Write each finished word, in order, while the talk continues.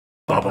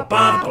Hi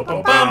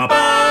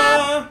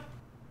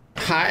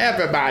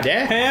everybody!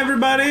 Hey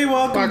everybody,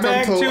 welcome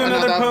back to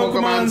another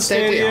Pokemon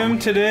Stadium.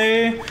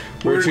 Today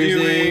we're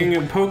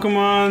doing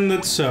Pokemon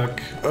that suck.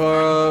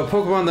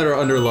 Pokemon that are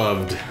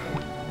underloved.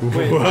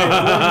 Wait, what moves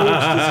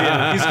does he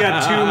have? He's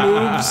got 2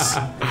 moves.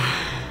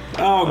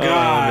 Oh god.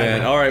 Oh,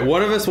 man. Alright,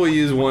 one of us will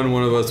use one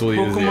of us will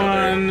use the other.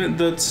 Pokemon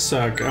that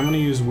suck. I'm gonna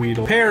use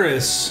Weedle.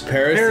 Paris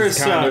Paris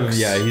is kind sucks. of,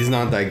 yeah, he's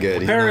not that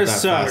good. He's Paris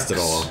not that sucks. fast at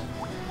all.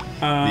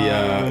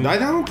 I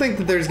don't think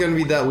that there's gonna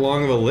be that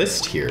long of a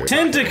list here.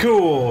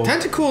 Tentacool!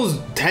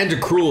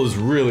 Tentacruel is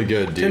really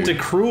good, dude.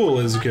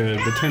 Tentacruel is good,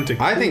 but Tentacool...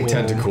 I think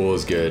Tentacool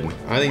is good.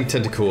 I think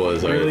Tentacool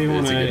is really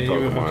it's a good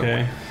Pokemon.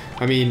 Okay.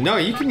 I mean, no,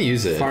 you can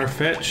use it.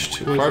 Farfetch'd.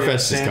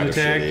 Farfetch'd is kind of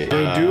shitty.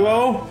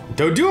 Doduo?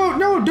 Doduo?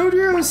 No,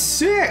 Dodrio is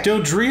sick!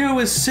 Dodrio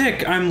is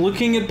sick. I'm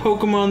looking at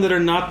Pokemon that are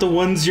not the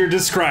ones you're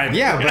describing.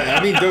 Yeah, but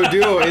I mean,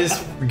 Doduo is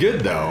good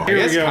though. Here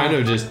I guess we go. kind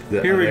of just.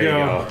 Here we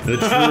go. The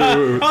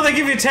true. Oh, they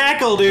give you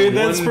tackle, dude.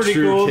 That's pretty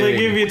cool. King. They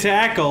give you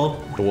tackle.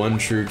 The one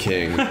true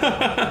king.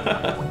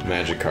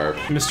 Magikarp.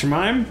 Mr.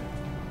 Mime?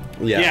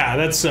 Yeah. Yeah,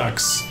 that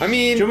sucks. I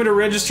mean, do you want me to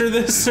register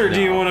this, or do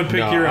you want to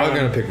pick your own? I'm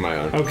gonna pick my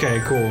own. Okay,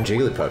 cool.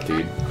 Jigglypuff,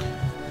 dude.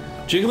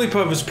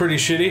 Jigglypuff is pretty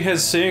shitty.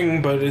 Has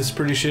Sing, but it's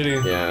pretty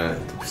shitty. Yeah,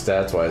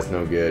 stats-wise,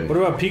 no good. What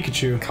about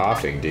Pikachu?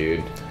 Coughing,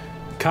 dude.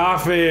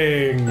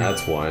 Coughing.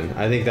 That's one.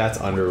 I think that's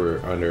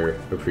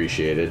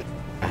underappreciated.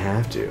 I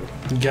have to.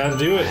 You gotta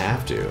do it. I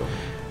have to.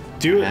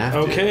 Do it. Have to.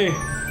 Okay.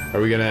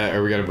 Are we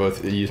gonna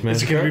both use Magikarp?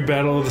 Is it gonna be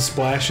Battle of the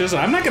Splashes?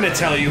 I'm not gonna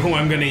tell you who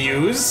I'm gonna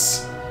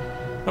use.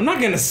 I'm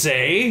not gonna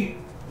say.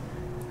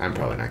 I'm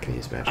probably not gonna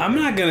use Magikarp. I'm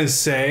not gonna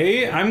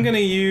say. I'm gonna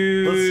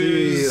use. Let's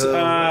see.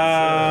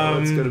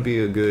 It's gonna be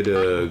a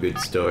good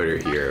starter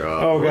here.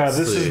 Oh god,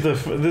 this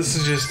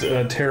is just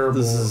a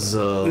terrible. This is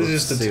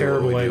just a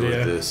terrible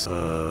idea. This.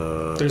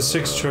 There's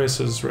 6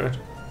 choices, right?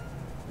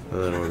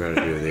 And then we're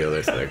gonna do the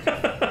other thing.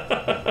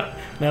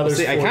 Now there's.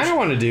 I kind of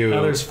want to do.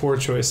 Now there's 4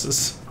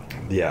 choices.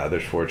 Yeah,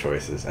 there's 4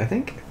 choices. I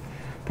think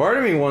part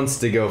of me wants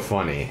to go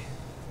funny,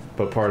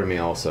 but part of me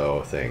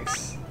also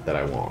thinks that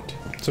I won't.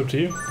 It's up to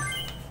you.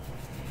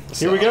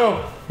 So, here we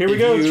go. Here we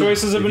go.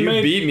 Choices have been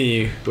made. You beat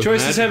me.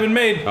 Choices have been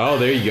made. Oh,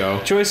 there you go.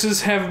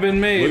 Choices have been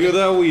made. Look at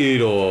that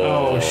Weedle.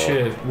 Oh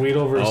shit,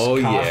 Weedle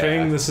versus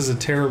Coughing. Yeah. This is a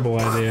terrible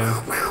idea.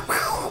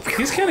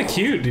 He's kind of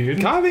cute,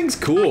 dude. Coughing's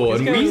cool,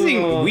 and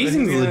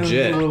Weezing's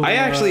legit. I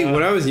actually,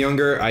 when I was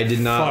younger, I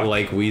did not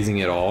like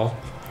Weezing at all.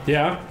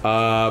 Yeah.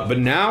 But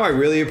now I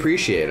really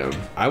appreciate him.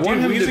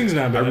 Weezing's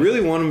not bad. I really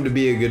want him to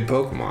be a good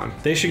Pokemon.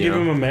 They should give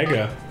him a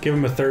Mega. Give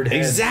him a 3rd head.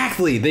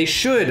 Exactly, they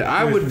should.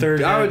 I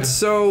would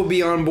so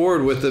be on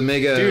board with the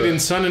Mega. Dude, in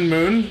Sun and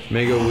Moon.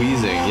 Mega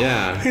Weezing,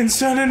 yeah. In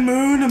Sun and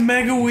Moon, a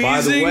Mega Weezing.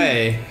 By the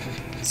way,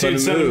 Sun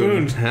and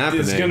Moon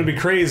happening. It's gonna be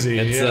crazy.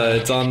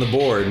 It's on the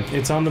board.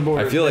 It's on the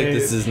board. I feel like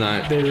this is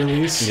not. They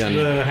released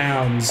the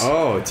Hounds.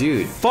 Oh,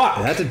 dude. Fuck.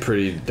 That did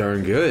pretty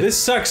darn good. This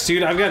sucks,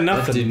 dude. I've got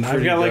nothing.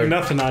 I've got like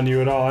nothing on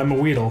you at all. I'm a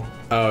Weedle.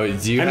 Oh,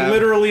 do you? I'm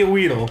literally a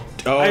Weedle.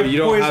 Oh, you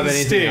don't have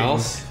anything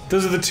else?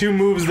 Those are the 2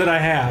 moves that I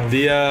have.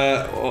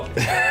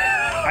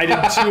 I did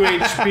 2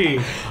 HP.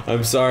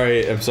 I'm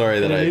sorry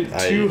that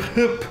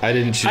I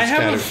didn't choose. I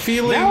have a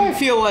feeling. Now I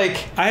feel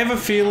like I have a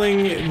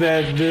feeling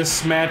that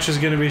this match is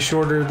going to be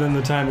shorter than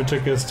the time it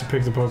took us to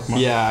pick the Pokemon.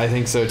 Yeah, I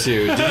think so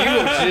too. Did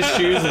you just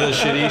choose the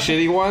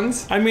shitty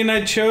ones? I mean,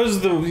 I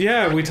chose the.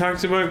 Yeah, we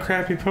talked about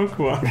crappy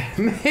Pokemon.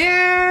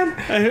 Man,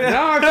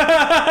 no.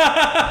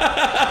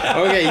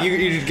 Okay,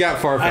 you got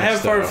Farfetch'd. I have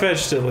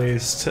Farfetch'd at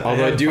least.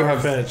 Although I do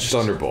have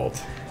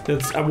Thunderbolt.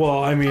 That's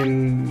well. I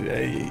mean,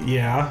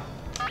 yeah.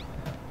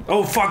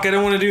 Oh fuck! I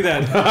don't want to do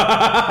that.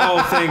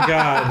 Oh, thank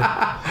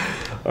God.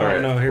 All right,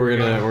 no, we're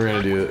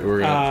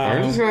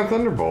just gonna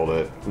Thunderbolt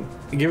it.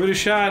 Give it a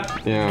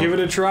shot. Yeah. Give it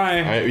a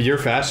try. You're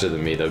faster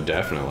than me, though,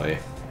 definitely.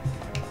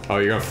 Oh,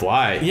 you're gonna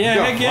fly.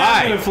 Yeah, I'm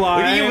gonna fly.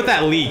 Look at you with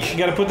that leak. You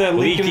gotta put that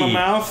leak in my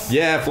mouth.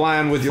 Yeah,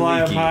 flying with your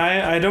leaky. Fly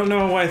up high. I don't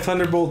know why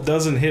Thunderbolt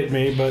doesn't hit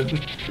me, but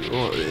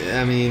well,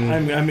 I mean,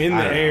 I'm in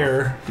the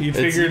air. You'd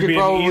figure it'd be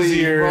an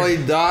easier.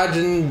 Probably dodge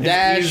and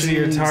dash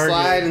and target.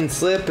 slide and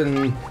slip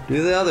and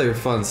do the other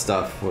fun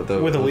stuff with a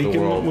leak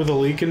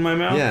in my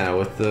mouth. Yeah,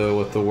 with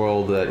the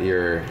world at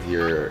your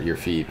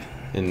feet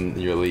and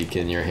your leak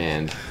in your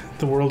hand.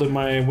 The world at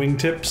my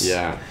wingtips.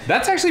 Yeah,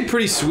 that's actually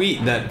pretty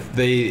sweet that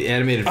they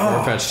animated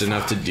Farfetch'd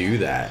enough to do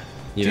that.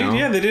 You know?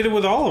 Yeah, they did it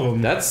with all of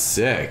them. That's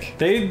sick.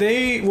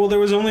 Well, there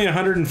was only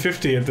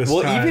 150 at this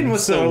time. Well, even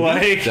with the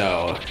leak,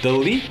 though, the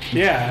leak.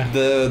 Yeah.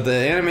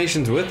 The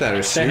animations with that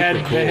are super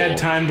cool. They had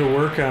time to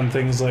work on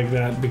things like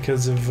that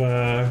because of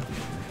the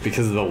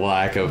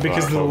lack of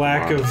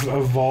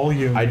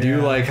volume. I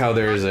do like how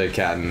there is a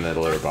cat in the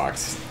litter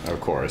box,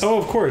 of course. Oh,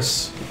 of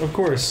course.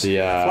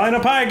 Yeah. Flying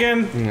up high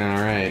again.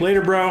 All right.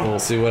 Later, bro. We'll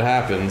see what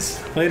happens.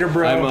 Later,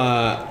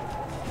 bro.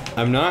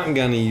 I'm not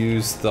gonna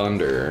use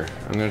Thunder.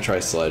 I'm gonna try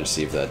Sledge,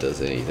 see if that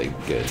does anything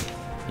good.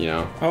 You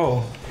know?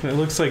 Oh, it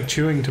looks like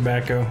chewing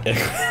tobacco.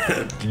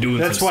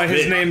 That's why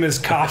his name is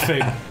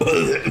Coughing.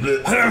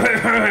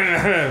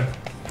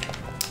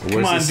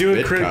 Come on, do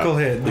a critical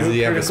hit. Do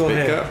a critical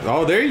hit.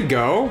 Oh, there you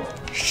go.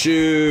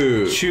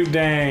 Shoot. Shoot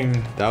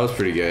dang. That was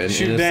pretty good.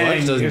 Shoot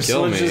dang. If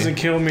sludge doesn't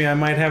kill me, I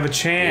might have a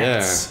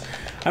chance. Yeah.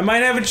 I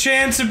might have a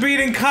chance of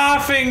beating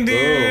coughing,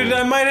 dude. Boom.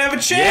 I might have a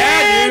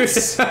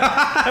chance. Yeah, dude.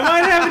 I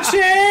might have a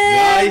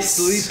chance.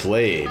 Nicely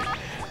played.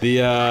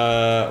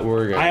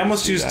 I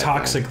almost used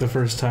toxic the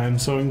first time,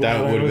 so I'm glad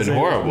that would have been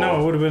horrible.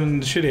 No, it would have been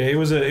shitty. It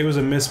was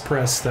a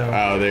mispress though.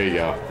 Oh, there you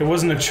go. It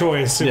wasn't a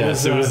choice. It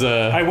was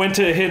I went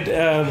to hit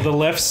the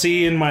left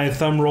C and my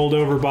thumb rolled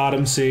over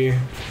bottom C.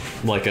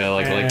 Like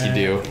you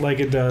do. Like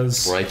it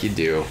does. Like you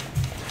do.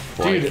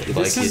 Dude,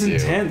 this is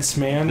intense,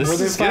 man. What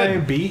if I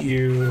beat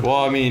you?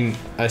 Well, I mean,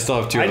 I still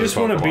have 2 I other just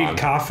want to Pokemon. beat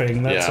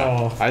coughing, that's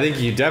all. I think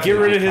you definitely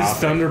get rid of his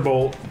coughing.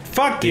 Thunderbolt.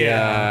 Fuck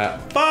yeah.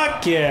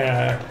 Fuck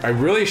yeah. I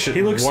really should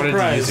wanted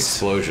to use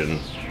Explosion.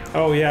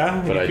 Oh,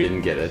 yeah? But I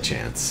didn't get a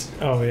chance.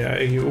 Oh, yeah.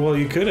 Well,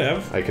 you could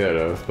have. I could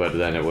have, but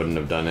then it wouldn't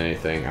have done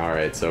anything.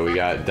 Alright, so we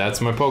got... That's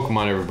my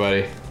Pokemon,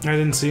 everybody. I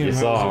didn't see him. You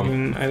saw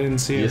him. I didn't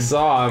see him. You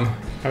saw him.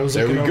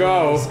 There we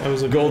go.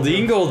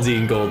 Goldeen.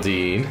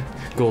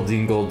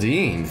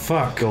 Goldeen.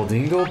 Fuck.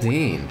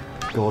 Goldeen.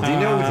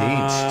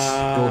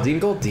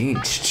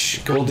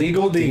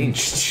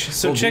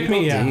 So check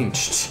me out.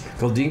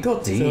 Goldeen.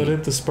 So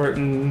did the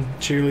Spartan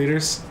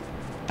cheerleaders?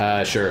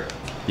 Sure.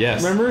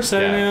 Yes. Remember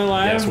Saturday Night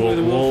Live with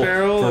Will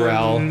Ferrell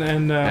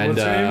and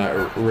what's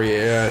her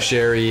name?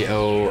 Sherry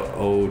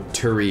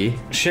O'Dory.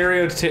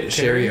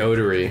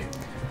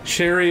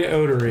 Sherry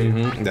O'Dory.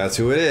 Mm-hmm. That's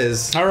who it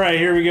is. All right,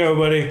 here we go,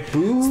 buddy.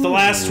 Ooh, it's the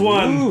last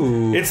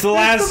one. It's the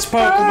last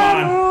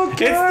Pokemon. It's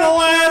the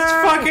last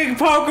fucking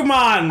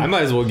Pokemon. I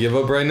might as well give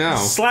up right now.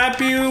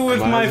 Slap you with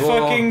my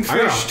fucking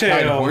fishtail.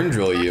 I'm gonna horn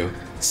drill you.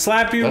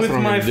 Slap you with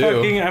my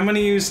fucking... I'm gonna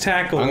use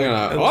tackle.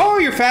 Oh,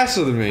 you're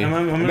faster than me.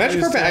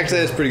 Magikarp actually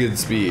has pretty good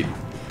speed.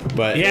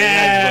 But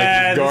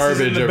yeah, it has, like, garbage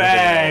this is in the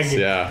bag. Else.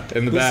 Yeah,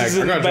 in the bag.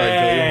 I'm gonna try to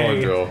kill you,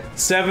 horn drill.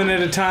 7 at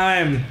a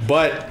time.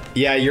 But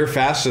yeah, you're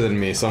faster than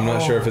me, so I'm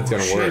not sure if it's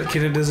gonna work.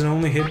 Does it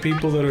only hit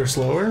people that are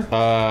slower?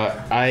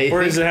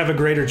 Or does it have a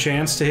greater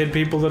chance to hit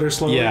people that are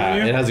slower than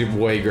you? It has a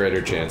way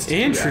greater chance to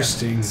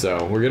Interesting. do that.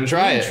 So we're gonna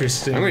try it.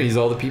 I'm gonna use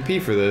all the PP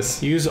for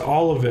this. Use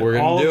all of it. We're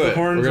gonna do it.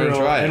 We're gonna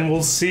try it. And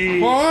we'll see.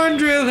 Horn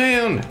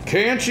drilling,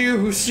 can't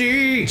you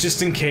see?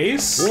 Just in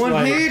case?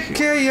 One hit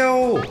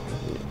KO.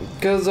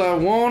 Cause I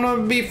wanna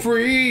be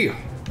free.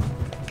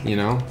 You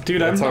know?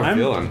 Dude,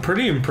 I'm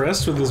pretty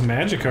impressed with this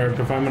Magikarp,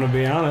 if I'm gonna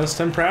be honest.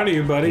 I'm proud of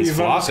you, buddy.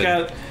 You've almost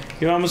got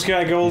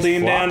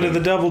Goldeen down to the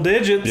double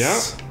digits.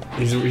 Yeah.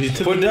 He's to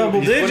the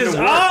double digits.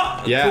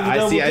 Oh! Yeah,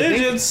 I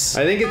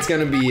think it's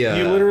gonna be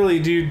you literally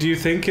do you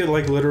think it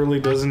like literally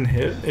doesn't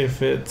hit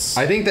if it's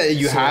I think that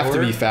you have to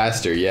be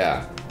faster,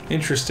 yeah.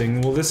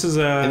 Interesting. Well, this is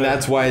and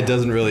that's why it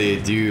doesn't really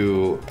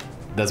do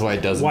That's why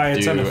it doesn't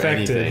it's do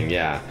unaffected. anything.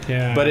 Yeah.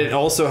 But it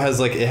also has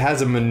it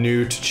has a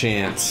minute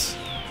chance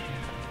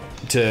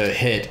to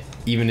hit,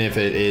 even if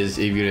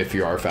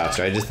you are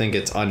faster. I just think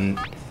it's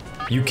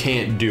you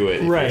can't do it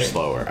if you're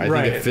slower. I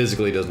think it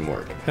physically doesn't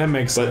work. That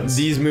makes sense. But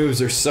these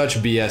moves are such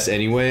BS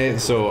anyway,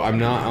 so I'm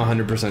not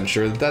 100%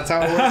 sure that's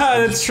how it works.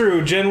 That's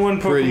true. Gen 1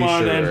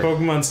 Pokemon and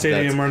Pokemon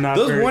Stadium are not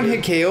those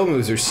one-hit KO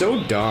moves are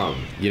so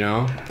dumb, you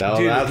know? That's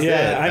the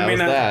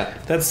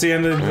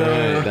end of the...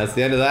 That's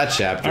the end of that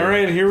chapter.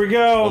 Alright, here we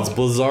go. Let's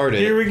Blizzard it.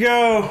 Here we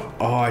go.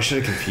 Oh, I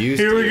should have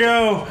confused Here we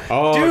go.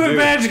 Oh, do it,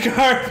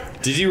 Magikarp.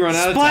 Did you run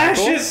out of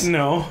tackles? Splash it!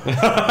 No.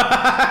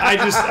 I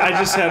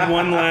just had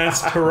one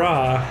last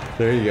hurrah.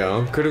 There you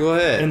go. Critical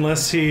hit.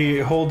 Unless he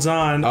holds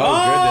on. Oh,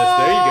 goodness.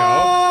 There you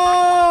go.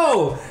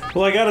 Oh!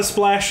 Well, I got a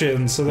splash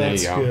in, so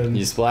that's good.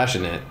 You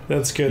splashing it.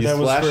 That's good.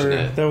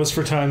 That was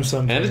for time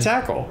something. And a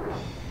tackle.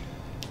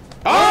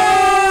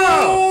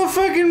 Oh!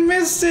 Fucking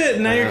missed it!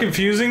 Now you're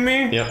confusing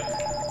me? Yep.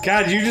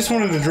 God, you just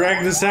wanted to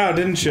drag this out,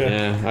 didn't you?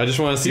 Yeah, I just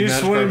want to see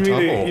Magikarp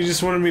tumble. You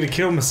just wanted me to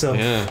kill myself.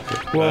 Yeah.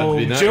 Well,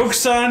 nice.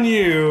 Joke's on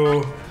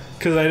you,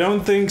 because I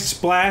don't think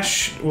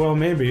Splash... Well,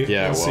 maybe.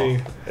 Yeah, Let's see.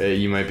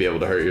 You might be able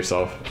to hurt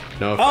yourself.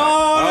 No effect.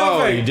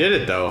 Oh, you did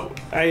it, though.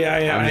 I'm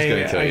just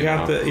going to kill you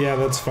now. Yeah,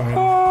 that's fine.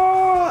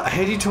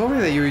 Had you told me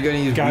that you were going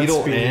to use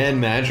Weedle and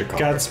Magikarp?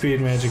 Godspeed,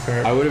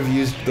 Magikarp. I would have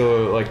used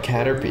the,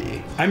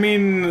 Caterpie. I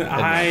mean,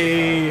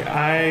 I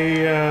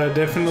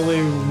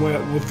definitely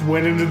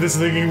went into this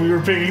thinking we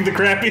were picking the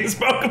crappiest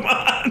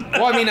Pokemon.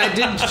 Well, I mean, I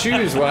did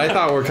choose what I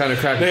thought were kind of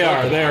crappy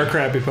Pokemon. They are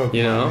crappy Pokemon.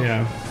 You know?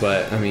 Yeah.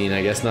 But, I mean,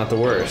 I guess not the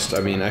worst. I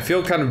mean, I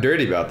feel kind of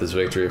dirty about this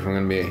victory, if we're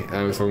going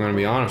to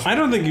be honest. I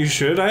don't think you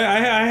should. I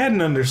had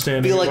an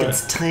understanding. I feel like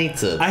it's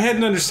tainted. I had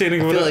an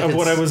understanding of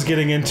what I was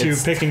getting into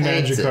picking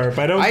Magikarp.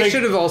 I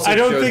should have also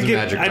chosen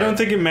Magikarp. I don't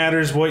think it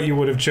matters what you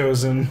would have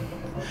chosen,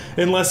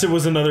 unless it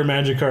was another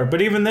Magikarp.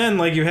 But even then,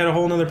 you had a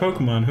whole other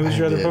Pokemon. Who's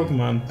your other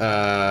Pokemon?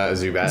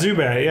 Zubat.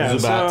 Zubat, yeah.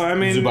 So I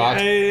mean,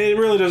 it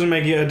really doesn't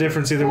make a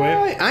difference either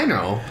way. I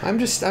know. I'm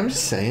just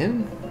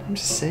saying.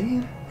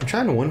 I'm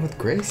trying to win with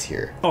grace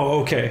here. Oh,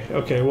 okay.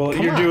 Okay. Well,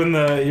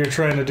 you're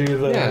trying to do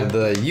the.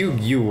 Yeah.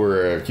 You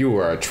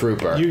were a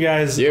trooper. You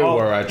guys. You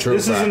were a trooper.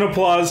 This is an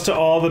applause to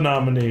all the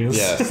nominees.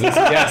 Yes.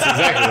 Yes.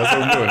 Exactly. That's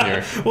what we're doing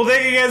here. Well,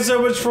 thank you guys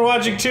so much for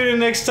watching. Tune in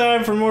next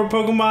time for more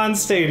Pokemon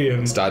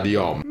Stadium.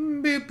 Stadium.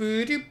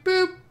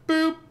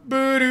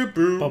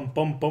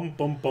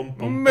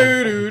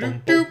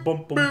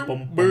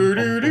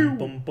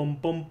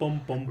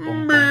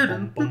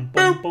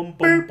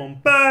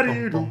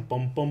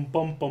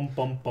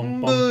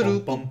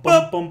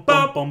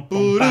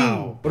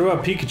 What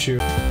about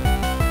Pikachu?